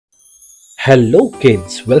Hello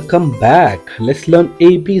kids, welcome back. Let's learn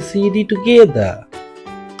ABCD together.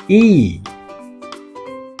 E.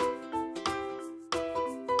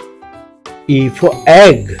 E for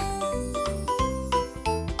egg.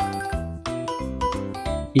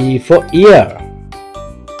 E for ear.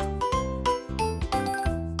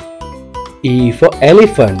 E for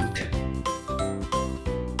elephant.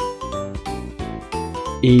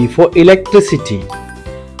 E for electricity.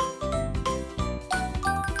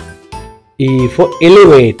 E for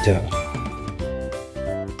elevator.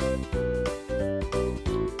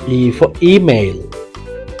 E for email.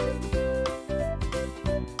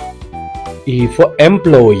 E for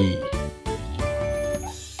employee.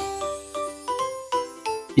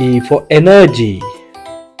 E for energy.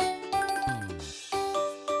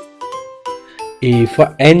 E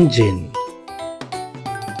for engine.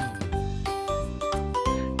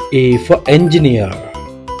 E for engineer.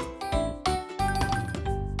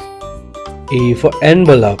 E for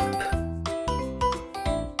envelope.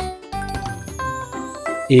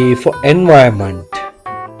 E for environment.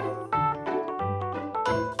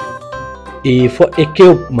 E for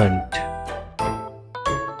equipment.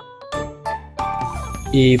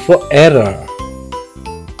 E for error.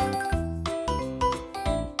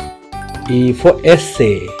 E for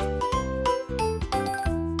essay.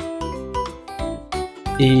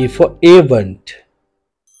 E for event.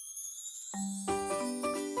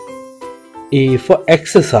 E for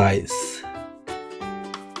exercise.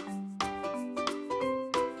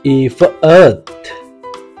 E for earth.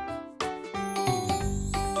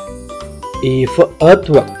 E for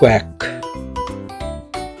earthquake.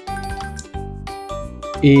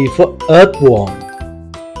 E for earthworm.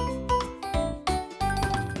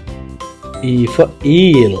 E for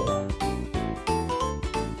eel.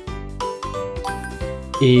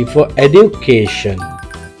 E for education.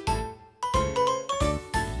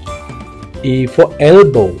 E for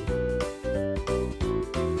elbow.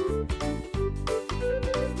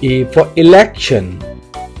 E for election.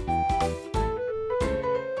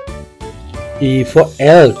 E for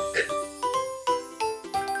elk.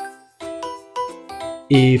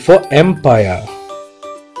 E for empire.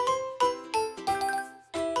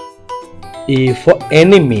 E for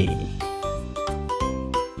enemy.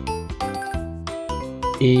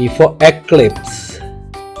 E for eclipse.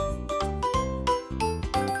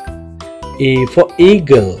 E for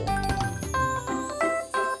eagle.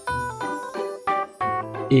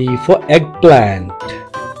 E for eggplant.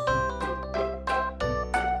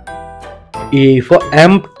 E for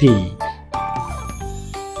empty.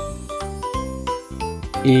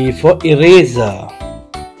 E for eraser.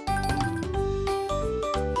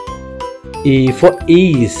 E for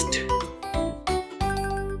east.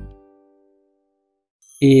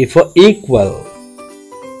 E for equal.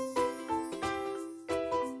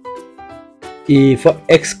 E for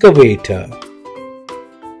excavator.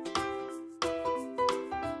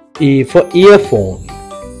 E for earphone.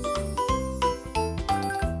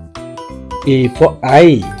 E for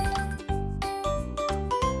eye.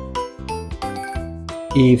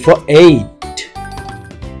 E for 8.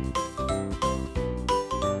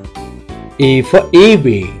 E for EV.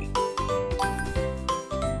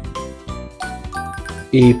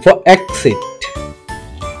 E for exit.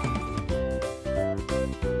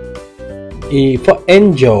 E for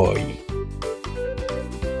enjoy.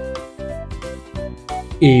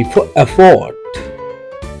 E for effort.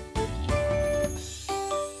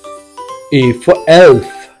 E for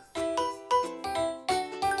elf.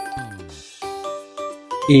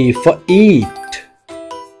 E for eat.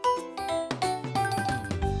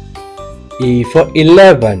 E for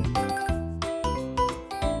 11.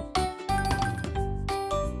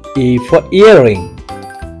 E for earring.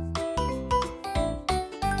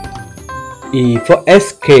 E for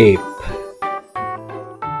escape.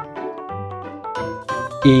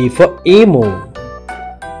 E for emu.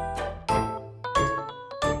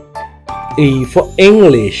 E for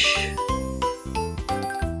English.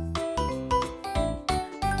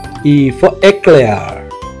 E for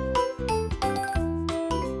eclair.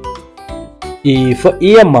 E for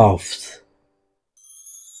earmuffs.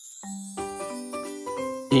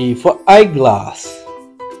 E for eyeglass.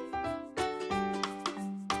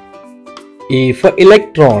 E for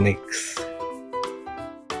electronics.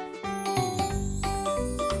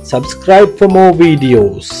 Subscribe for more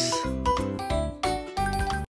videos.